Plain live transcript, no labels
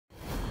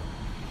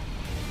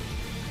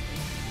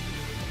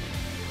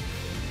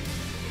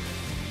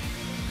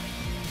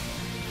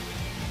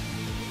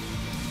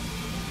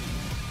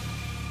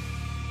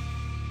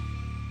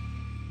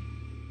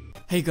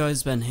Hey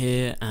guys, Ben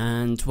here,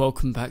 and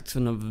welcome back to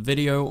another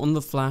video on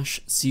The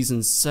Flash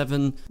Season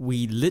 7.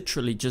 We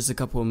literally just a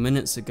couple of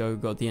minutes ago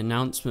got the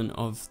announcement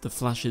of The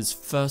Flash's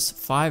first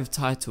 5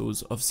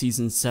 titles of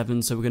Season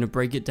 7, so we're going to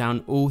break it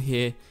down all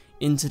here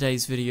in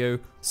today's video.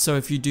 So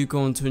if you do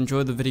go on to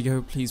enjoy the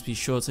video, please be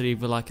sure to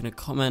leave a like and a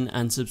comment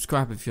and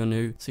subscribe if you're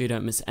new so you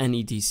don't miss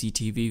any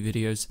DCTV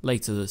videos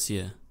later this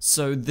year.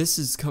 So this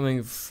is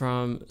coming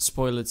from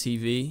Spoiler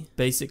TV,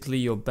 basically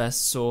your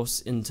best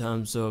source in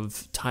terms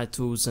of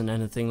titles and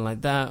anything like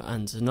that,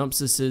 and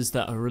synopsises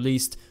that are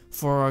released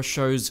for our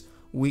shows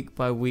week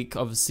by week,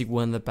 obviously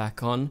when they're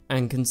back on.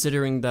 And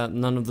considering that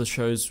none of the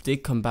shows did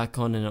come back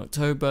on in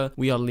October,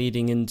 we are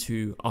leading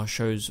into our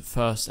show's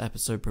first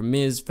episode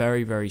premieres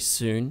very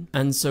soon.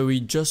 And so we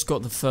just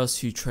got the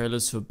first few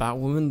trailers for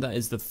Batwoman. That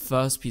is the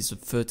first piece of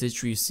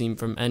footage we've seen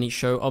from any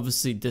show,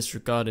 obviously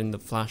disregarding the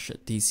Flash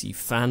at DC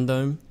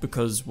Fandom,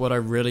 because what I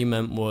really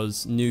meant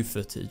was new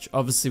footage.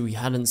 Obviously we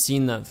hadn't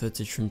seen that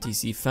footage from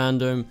DC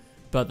Fandom,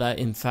 but that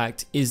in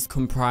fact is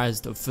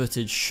comprised of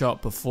footage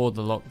shot before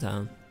the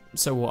lockdown.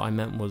 So what I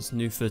meant was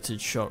new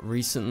footage shot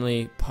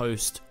recently,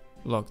 post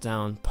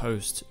lockdown,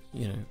 post,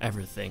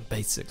 everything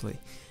basically.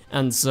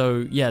 And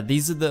so yeah,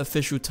 these are the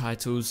official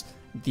titles.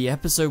 The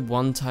episode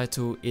 1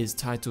 title is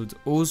titled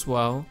All's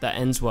Well That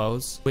Ends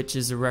Wells, which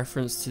is a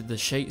reference to the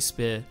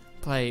Shakespeare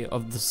play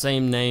of the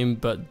same name,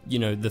 but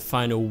the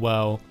final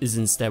well is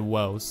instead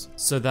Wells.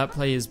 So that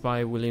play is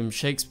by William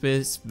Shakespeare.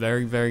 It's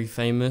very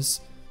famous.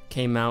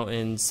 Came out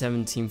in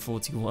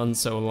 1741,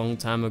 so a long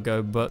time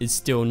ago, but is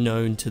still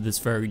known to this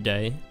very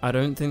day. I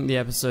don't think the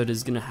episode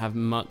is going to have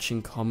much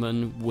in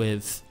common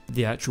with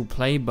the actual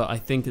play, but I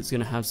think it's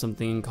going to have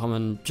something in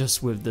common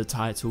just with the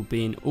title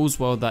being All's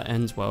Well That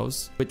Ends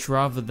Wells, which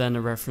rather than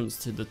a reference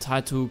to the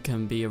title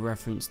can be a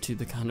reference to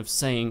the kind of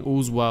saying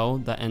All's Well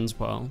That Ends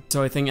Well.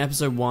 So I think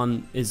episode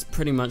 1 is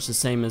pretty much the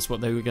same as what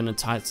they were going to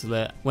title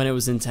it when it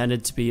was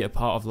intended to be a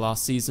part of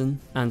last season.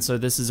 And so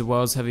this is a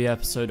Wells heavy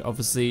episode,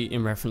 obviously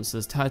in reference to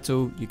this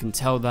title, you can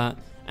tell that.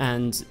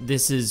 And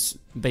this is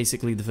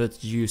basically the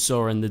footage you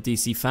saw in the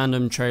DC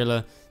Fandom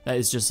trailer. That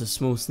is just a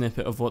small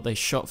snippet of what they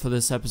shot for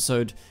this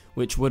episode,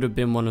 which would have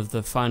been one of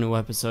the final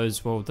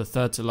episodes, well, the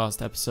third to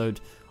last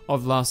episode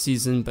of last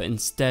season, but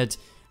instead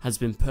has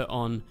been put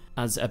on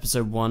as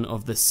episode 1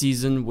 of the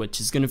season, which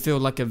is going to feel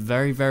like a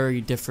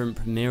very different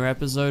premiere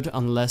episode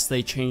unless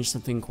they change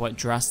something quite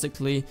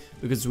drastically,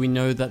 because we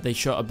know that they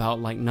shot about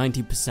like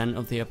 90%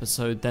 of the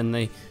episode, then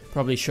they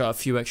probably shot a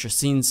few extra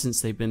scenes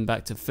since they've been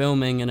back to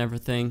filming and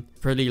everything.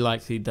 Pretty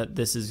likely that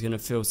this is going to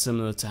feel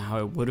similar to how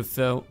it would have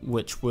felt,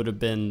 which would have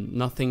been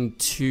nothing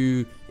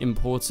too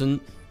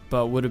important,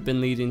 but would have been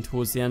leading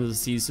towards the end of the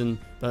season,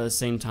 but at the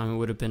same time it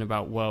would have been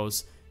about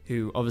Wells,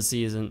 who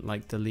obviously isn't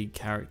like the lead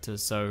character.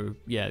 So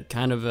yeah,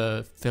 kind of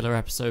a filler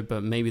episode,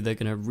 but maybe they're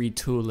going to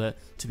retool it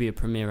to be a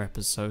premiere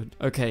episode.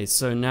 Okay,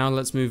 so now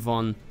let's move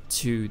on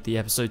to the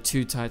episode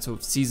 2 title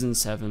of season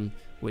 7,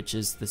 which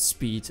is The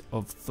Speed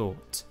of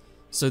Thought.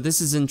 So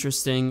this is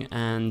interesting,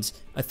 and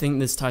I think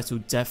this title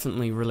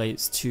definitely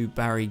relates to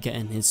Barry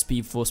getting his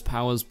Speed Force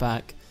powers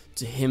back,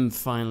 to him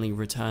finally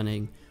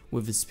returning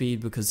with his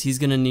speed, because he's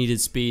going to need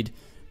his speed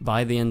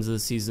by the end of the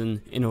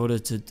season in order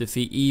to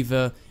defeat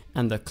Eva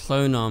and the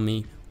clone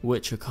army,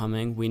 which are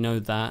coming. We know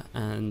that,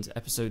 and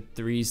episode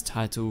 3's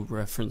title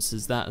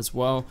references that as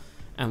well,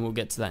 and we'll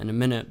get to that in a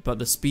minute. But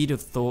The Speed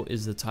of Thought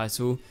is the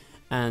title,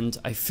 and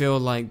I feel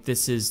like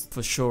this is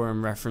for sure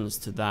in reference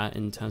to that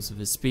in terms of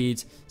his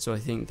speed. So I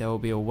think there will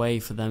be a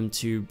way for them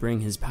to bring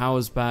his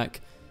powers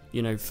back,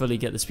 fully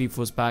get the Speed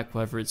Force back,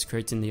 whether it's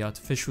creating the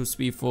artificial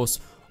Speed Force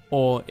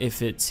or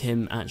if it's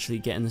him actually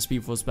getting the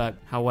Speed Force back.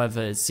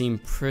 However, it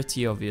seemed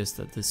pretty obvious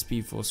that the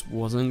Speed Force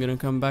wasn't going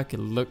to come back. It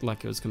looked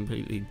like it was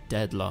completely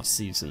dead last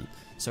season,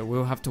 so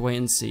we'll have to wait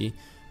and see.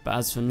 But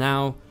as for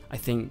now, I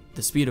think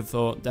the Speed of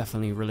Thought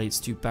definitely relates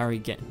to Barry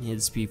getting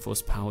his Speed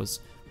Force powers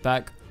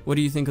back. What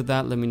do you think of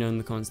that? Let me know in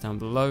the comments down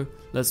below.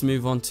 Let's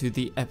move on to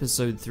the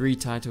episode 3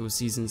 title of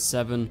season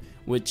 7,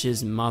 which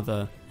is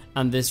Mother.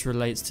 And this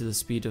relates to the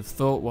Speed of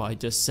Thought, what I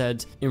just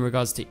said in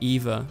regards to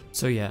Eva.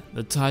 So yeah,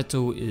 the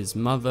title is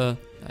Mother.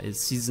 That is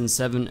season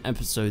 7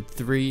 episode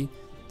 3,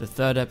 the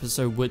 3rd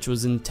episode, which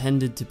was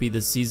intended to be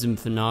the season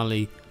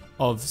finale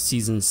of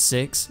season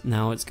 6.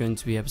 Now it's going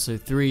to be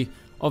episode 3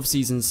 of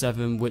season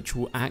 7, which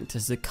will act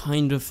as a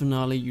kind of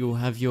finale. You'll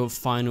have your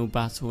final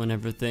battle and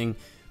everything,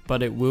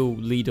 but it will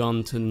lead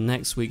on to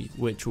next week,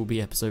 which will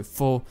be episode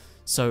 4.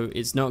 So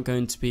it's not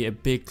going to be a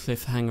big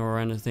cliffhanger or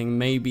anything.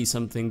 Maybe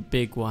something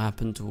big will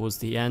happen towards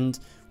the end,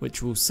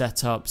 which will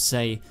set up,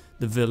 say,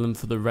 the villain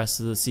for the rest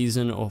of the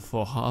season, or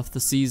for half the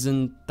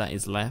season that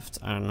is left.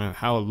 I don't know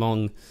how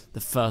long the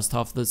first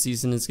half of the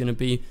season is going to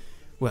be.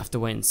 We'll have to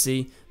wait and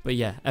see. But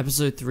yeah,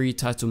 episode 3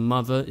 titled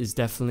Mother is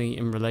definitely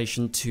in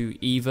relation to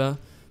Eva,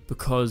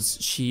 because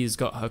she's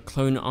got her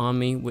clone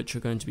army, which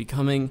are going to be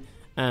coming.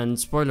 And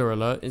spoiler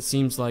alert, it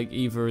seems like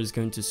Eva is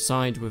going to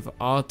side with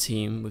our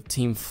team, with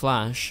Team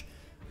Flash,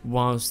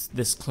 whilst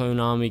this clone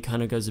army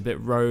kind of goes a bit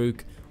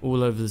rogue,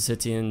 all over the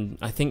city, and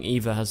I think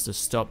Eva has to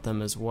stop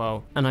them as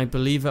well. And I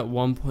believe at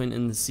one point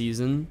in the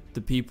season,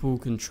 the people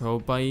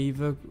controlled by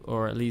Eva,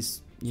 or at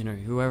least, you know,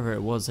 whoever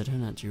it was, I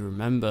don't actually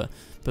remember,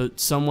 but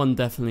someone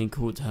definitely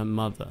called her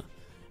mother.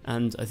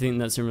 And I think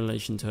that's in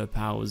relation to her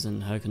powers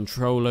and her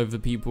control over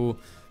people.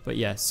 But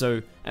yeah,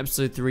 so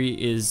episode 3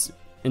 is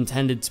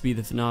intended to be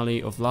the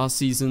finale of last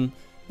season,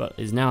 but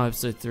is now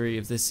episode 3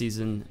 of this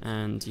season.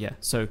 And yeah,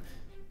 so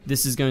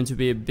this is going to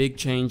be a big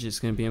change. It's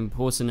going to be an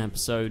important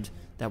episode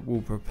that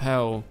will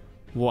propel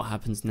what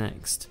happens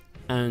next.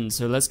 And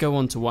so let's go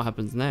on to what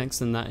happens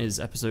next, and that is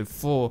episode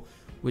 4,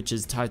 which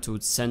is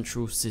titled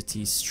Central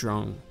City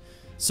Strong.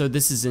 So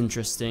this is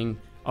interesting.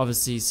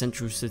 Obviously,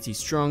 Central City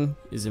Strong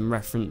is in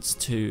reference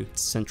to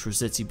Central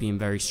City being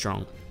very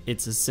strong.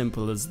 It's as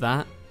simple as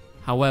that.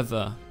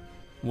 However,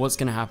 what's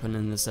going to happen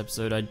in this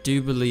episode? I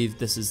do believe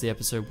this is the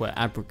episode where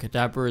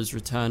Abracadabra is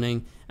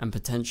returning and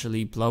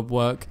potentially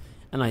Bloodwork.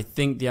 And I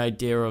think the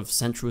idea of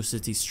Central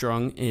City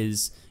Strong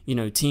is, you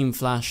know, Team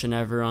Flash and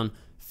everyone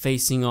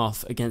facing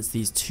off against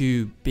these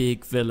two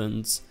big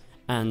villains.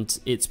 And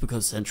it's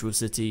because Central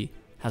City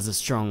has a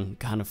strong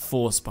kind of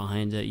force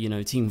behind it, you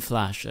know, Team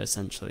Flash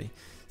essentially.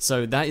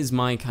 So that is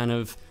my kind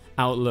of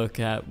outlook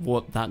at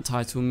what that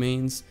title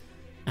means.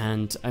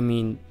 And I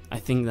mean, I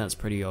think that's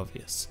pretty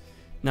obvious.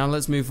 Now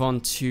let's move on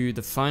to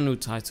the final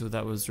title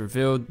that was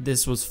revealed.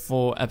 This was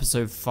for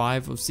episode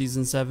 5 of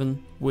season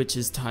 7, which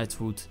is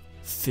titled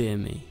Fear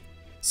Me.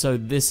 So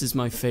this is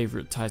my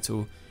favorite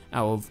title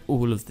out of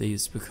all of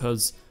these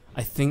because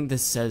I think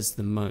this says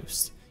the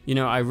most. You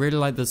know, I really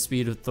like the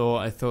Speed of Thought.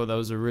 I thought that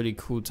was a really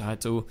cool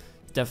title.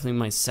 Definitely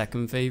my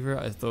second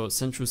favorite. I thought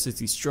Central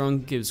City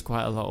Strong gives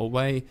quite a lot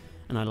away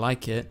and I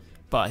like it,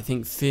 but I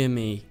think Fear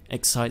Me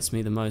excites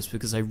me the most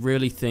because I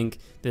really think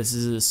this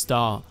is the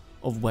start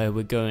of where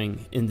we're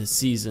going in the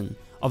season.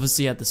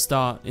 Obviously at the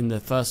start, in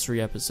the first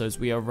 3 episodes,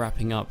 we are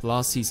wrapping up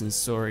last season's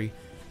story,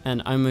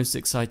 and I'm most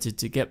excited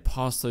to get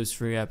past those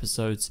 3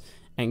 episodes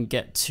and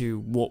get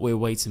to what we're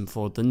waiting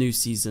for, the new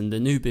season, the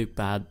new big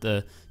bad,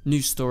 the new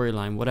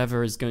storyline,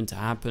 whatever is going to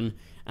happen.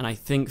 And I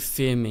think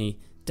Fear Me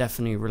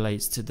definitely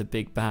relates to the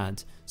big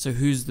bad. So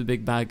who's the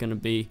big bad going to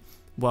be?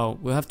 Well,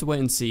 we'll have to wait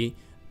and see,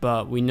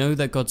 but we know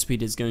that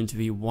Godspeed is going to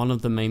be one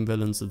of the main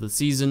villains of the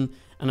season,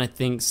 and I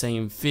think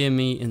saying Fear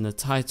Me in the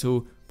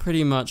title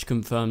pretty much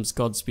confirms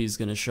Godspeed is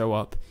going to show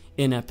up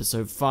in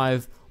episode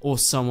 5 or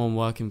someone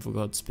working for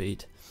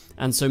Godspeed.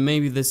 And so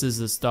maybe this is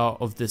the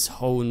start of this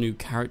whole new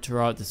character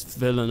arc, this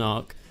villain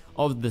arc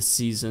of the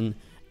season,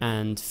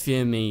 and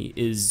Fear Me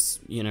is,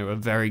 you know, a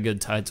very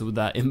good title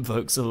that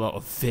invokes a lot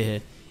of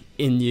fear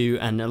in you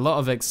and a lot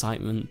of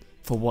excitement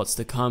for what's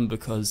to come,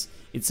 because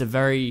it's a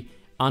very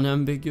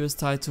unambiguous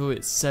title.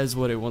 It says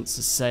what it wants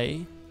to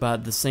say, but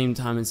at the same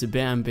time it's a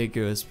bit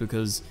ambiguous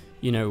because,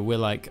 you know, we're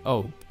like,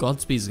 oh,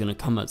 Godspeed's gonna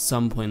come at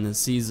some point in the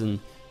season,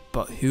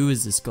 but who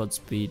is this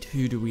Godspeed?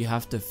 Who do we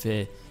have to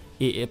fear?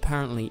 It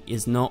apparently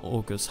is not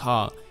August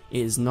Hart. It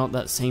is not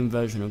that same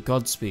version of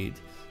Godspeed.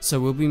 So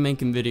we'll be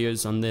making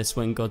videos on this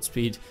when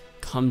Godspeed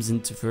comes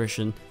into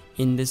fruition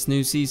in this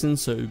new season,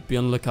 so be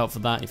on the lookout for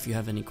that if you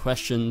have any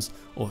questions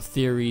or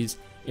theories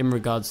in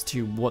regards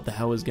to what the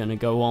hell is going to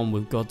go on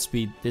with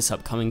Godspeed this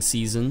upcoming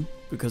season,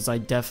 because I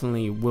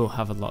definitely will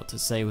have a lot to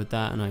say with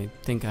that, and I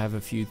think I have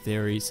a few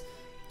theories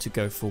to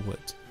go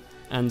forward.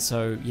 And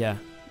so yeah,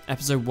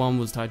 episode 1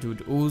 was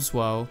titled All's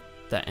Well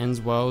That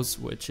Ends Wells,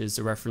 which is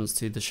a reference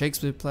to the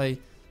Shakespeare play.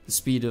 The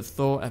Speed of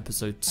Thought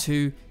episode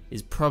 2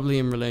 is probably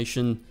in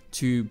relation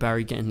to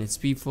Barry getting his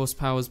Speed Force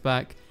powers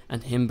back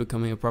and him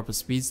becoming a proper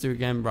speedster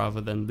again rather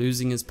than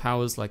losing his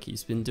powers like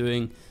he's been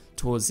doing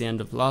towards the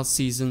end of last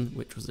season,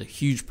 which was a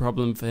huge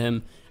problem for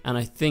him. And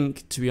I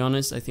think, to be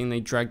honest, I think they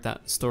dragged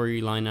that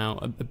storyline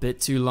out a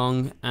bit too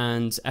long.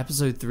 And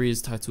episode 3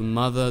 is titled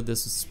Mother.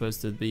 This is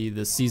supposed to be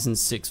the season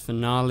 6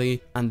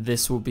 finale, and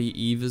this will be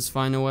Eva's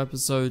final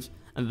episode.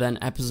 And then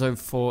episode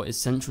 4 is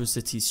Central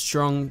City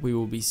Strong. We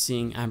will be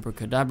seeing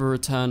Abracadabra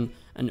return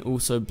and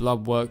also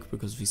Bloodwork,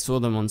 because we saw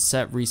them on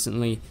set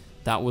recently.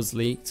 That was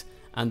leaked.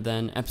 And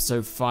then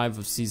episode 5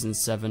 of season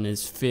 7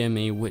 is Fear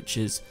Me, which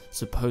is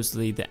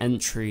supposedly the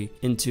entry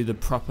into the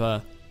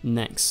proper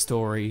next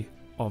story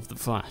of The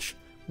Flash,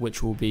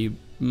 which will be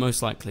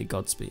most likely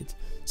Godspeed.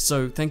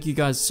 So thank you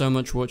guys so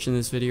much for watching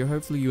this video.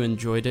 Hopefully you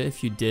enjoyed it.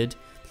 If you did,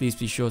 please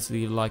be sure to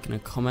leave a like and a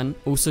comment.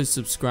 Also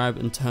subscribe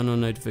and turn on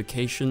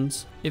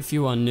notifications if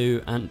you are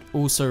new. And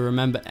also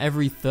remember,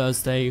 every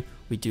Thursday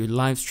we do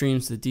live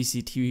streams, the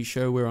DC TV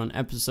show. We're on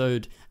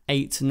episode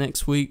 8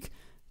 next week.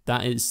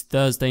 That is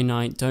Thursday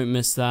night, don't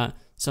miss that,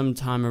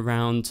 sometime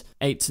around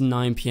 8 to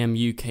 9 PM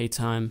UK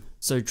time.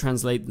 So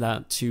translate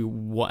that to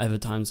whatever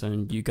time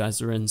zone you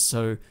guys are in.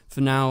 So for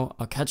now,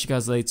 I'll catch you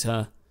guys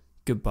later.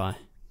 Goodbye.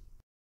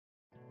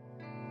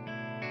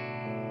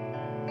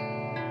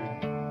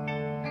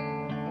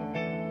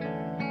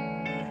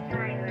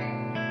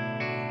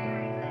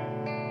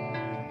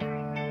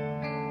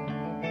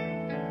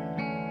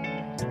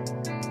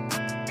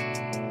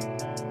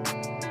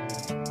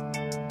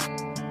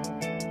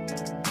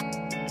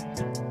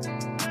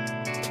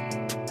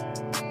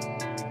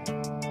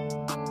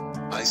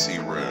 I see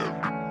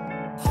red.